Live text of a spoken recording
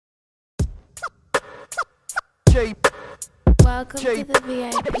Welcome to the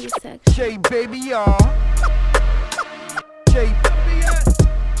VIP section. J-Baby,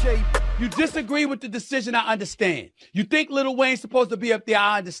 You disagree with the decision, I understand. You think Lil Wayne's supposed to be up there,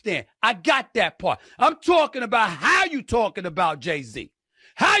 I understand. I got that part. I'm talking about how you talking about Jay-Z.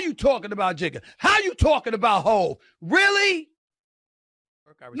 How you talking about Jigga? How you talking about Hov? Really?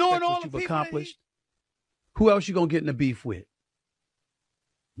 Knowing all what you've accomplished, who else you gonna get in the beef with?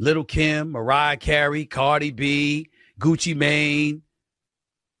 Lil' Kim, Mariah Carey, Cardi B, Gucci Mane.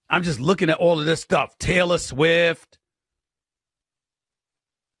 I'm just looking at all of this stuff. Taylor Swift.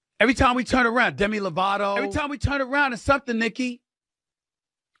 Every time we turn around, Demi Lovato. Every time we turn around, it's something, Nikki.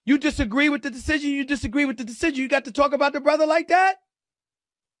 You disagree with the decision? You disagree with the decision? You got to talk about the brother like that?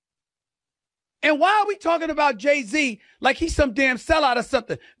 And why are we talking about Jay-Z like he's some damn sellout or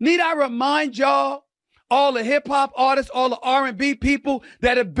something? Need I remind y'all, all the hip-hop artists, all the R&B people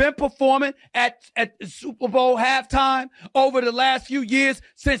that have been performing at Super Bowl halftime over the last few years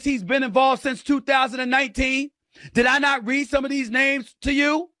since he's been involved since 2019? Did I not read some of these names to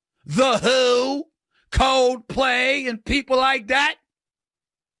you? The Who, Coldplay, and people like that?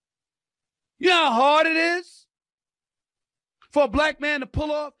 You know how hard it is for a black man to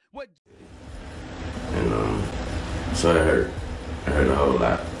pull off what... And so it hurt a whole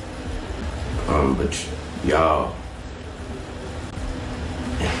lot. But y'all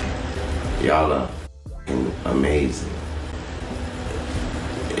are amazing.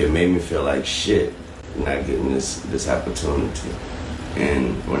 It made me feel like shit not getting this opportunity.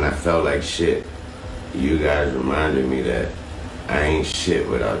 And when I felt like shit, you guys reminded me that I ain't shit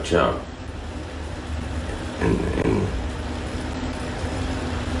without y'all. And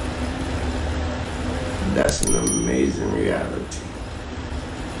that's an amazing reality.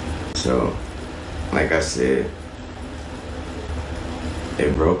 So, like I said,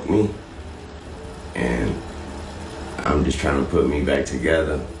 it broke me, and I'm just trying to put me back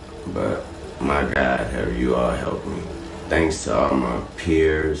together, but my God, have you all helped me. Thanks to all my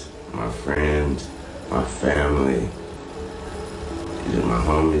peers, my friends, my family, just my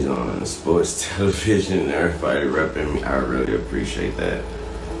homies on the sports television, everybody repping me. I really appreciate that.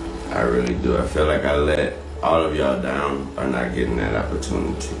 I really do. I feel like I let all of y'all down by not getting that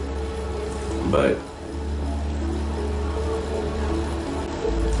opportunity. But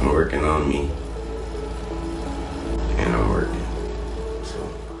I'm working on me, and I'm working. So.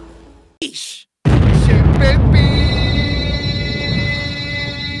 Eesh. Shit, baby.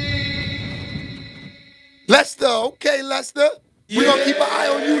 Lester, okay, Lester. Yeah. We're gonna keep an eye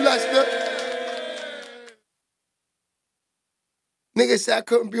on you, Lester. Nigga said I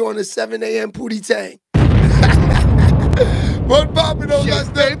couldn't be on the 7 a.m. Pootie Tang. What poppin' though,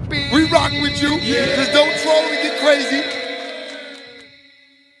 Lester? Baby. We rock with you. Yeah. Just don't troll and get crazy.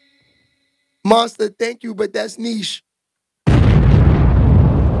 Monster, thank you, but that's niche.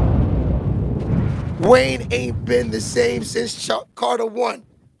 Wayne ain't been the same since Carter won.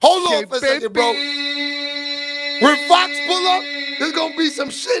 Hold on for a second, bro. When Fox pull up, there's gonna be some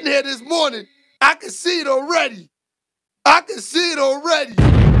shit in here this morning. I can see it already. I can see it already.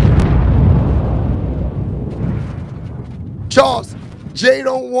 Charles, Jay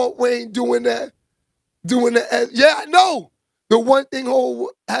don't want Wayne doing that. Yeah, I know. The one thing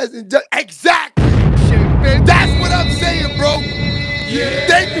Hov hasn't done. Exactly. That's what I'm saying, bro. Yeah.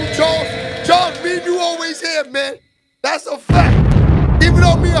 Thank you, Charles. Charles, me and you always here, man. That's a fact. Even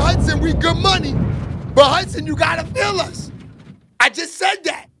though me and Hudson, we good money. But Hudson, you gotta feel us. I just said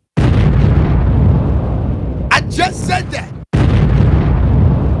that. I just said that.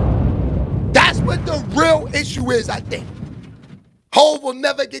 That's what the real issue is, I think. Hov will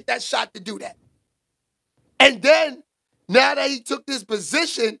never get that shot to do that. And then, now that he took this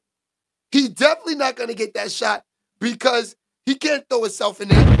position, he definitely not going to get that shot because he can't throw himself in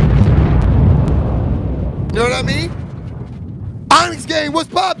there. You know what I mean? Onyx Gang, what's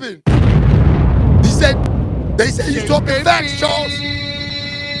poppin'? They said you talking facts, Charles.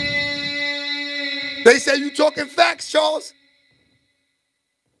 They say you talking facts, Charles.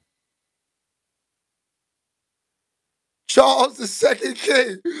 Charles the second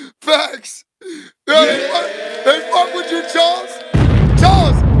king. Facts. They fuck with you, Charles.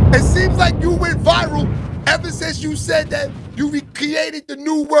 Charles, it seems like you went viral ever since you said that you recreated the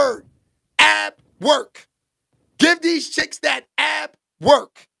new word, ab work. Give these chicks that ab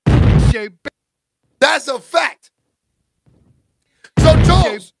work. That's a fact. So,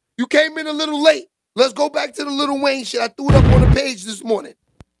 Charles, you came in a little late. Let's go back to the Lil Wayne shit. I threw it up on the page this morning.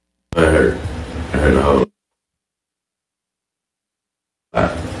 I heard a whole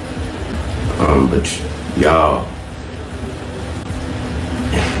lot. But y'all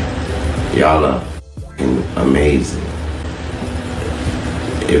are amazing.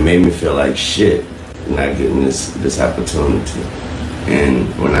 It made me feel like shit not getting this opportunity.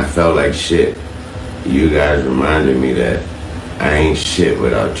 And when I felt like shit, you guys reminded me that I ain't shit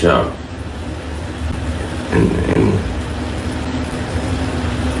without y'all. And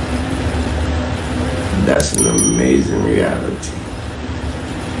that's an amazing reality.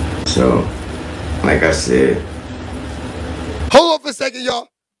 So, like I said. Hold on for a second, y'all.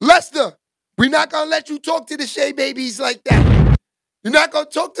 Lester, we're not going to let you talk to the Shea babies like that. You're not going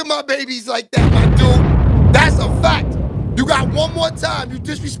to talk to my babies like that, my dude. That's a fact. You got one more time. You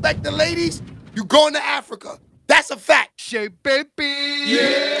disrespect the ladies, you going to Africa. That's a fact. Shea baby.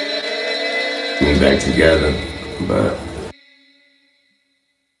 Yeah. Me back together, but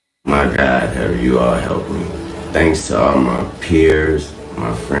my God, have you all helped me. Thanks to all my peers,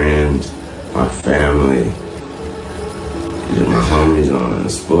 my friends, my family, my homies on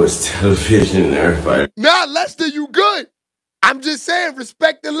sports television and everybody. Nah, Lester, you good. I'm just saying,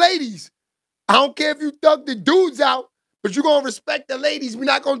 respect the ladies. I don't care if you thug the dudes out, but you're going to respect the ladies. We're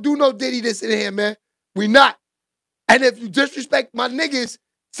not going to do no Diddy this in here, man. We not. And if you disrespect my niggas,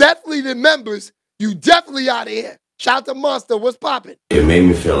 definitely the members, you definitely out of here. Shout out to Monster. What's poppin'? It made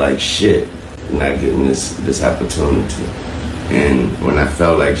me feel like shit not getting this opportunity. And when I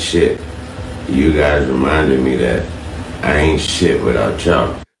felt like shit, you guys reminded me that I ain't shit without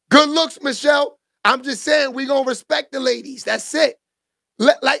y'all. Good looks, Michelle. I'm just saying we gonna respect the ladies. That's it.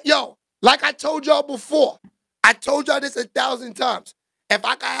 Like I told y'all before, I told y'all this 1,000 times. If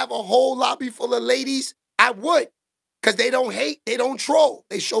I could have a whole lobby full of ladies, I would. Because they don't hate, they don't troll,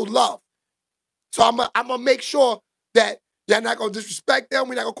 they show love. So I'm gonna make sure that y'all not gonna disrespect them.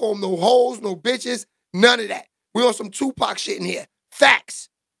 We're not gonna call them no hoes, no bitches, none of that. We on some Tupac shit in here. Facts.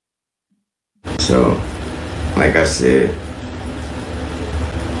 So, like I said,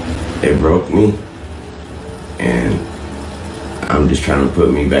 it broke me, and I'm just trying to put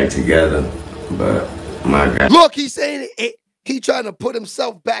me back together, but my God. Look, he's saying it. He trying to put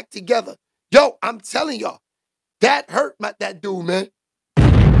himself back together. Yo, I'm telling y'all, that hurt that dude, man.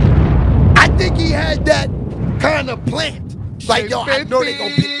 I think he had that kind of plant. Like, yo, I know they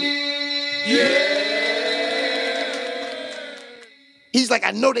gonna pick me. Yeah. He's like,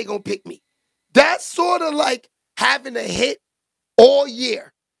 I know they gonna pick me. That's sort of like having a hit all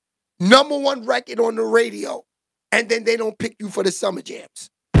year, #1 record on the radio, and then they don't pick you for the summer jams.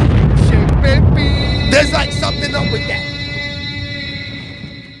 There's like something up with that.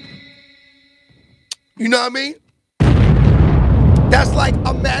 You know what I mean? That's like,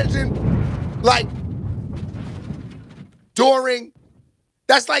 imagine, like,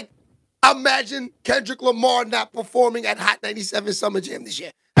 imagine Kendrick Lamar not performing at Hot 97 Summer Jam this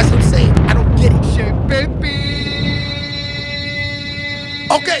year. That's what I'm saying. I don't get it. Shit, baby.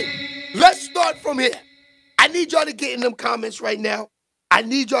 Okay, let's start from here. I need y'all to get in them comments right now. I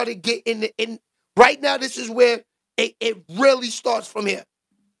need y'all to get in right now. This is where it really starts from here.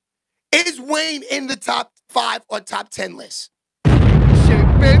 Is Wayne in the top 5 or top 10 list?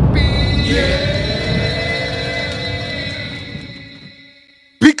 Shit, baby. Yeah.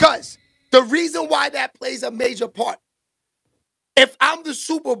 Because the reason why that plays a major part, if I'm the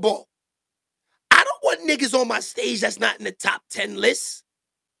Super Bowl, I don't want niggas on my stage that's not in the top 10 list.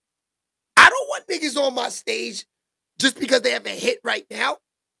 I don't want niggas on my stage just because they have a hit right now.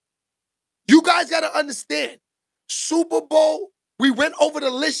 You guys got to understand, Super Bowl, we went over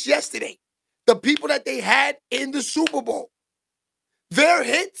the list yesterday. The people that they had in the Super Bowl, their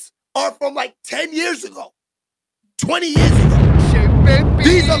hits are from like 10 years ago, 20 years ago.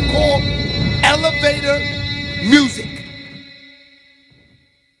 These are called elevator music.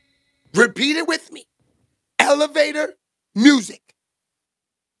 Repeat it with me. Elevator music.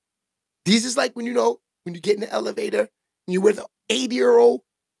 These is like when you get in the elevator and you're with an 80-year-old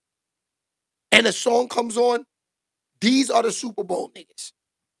and a song comes on. These are the Super Bowl niggas.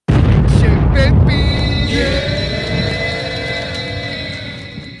 Shit, baby. Yeah.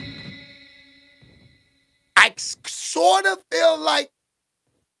 I sort of feel like,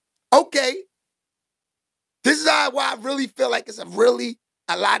 okay, this is why I really feel like it's a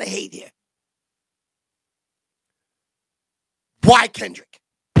lot of hate here. Why Kendrick?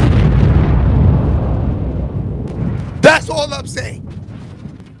 That's all I'm saying.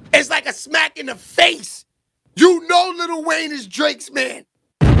 It's like a smack in the face. You know Lil Wayne is Drake's man.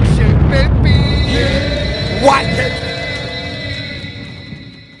 Shit, baby. Yeah. Why Kendrick?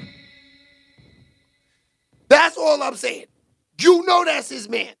 That's all I'm saying. You know that's his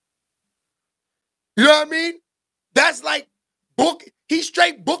man. You know what I mean? That's like he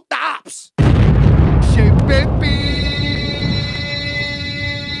straight booked the ops. Shit, baby.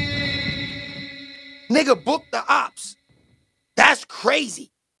 Nigga, book the ops. That's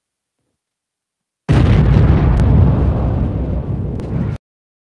crazy.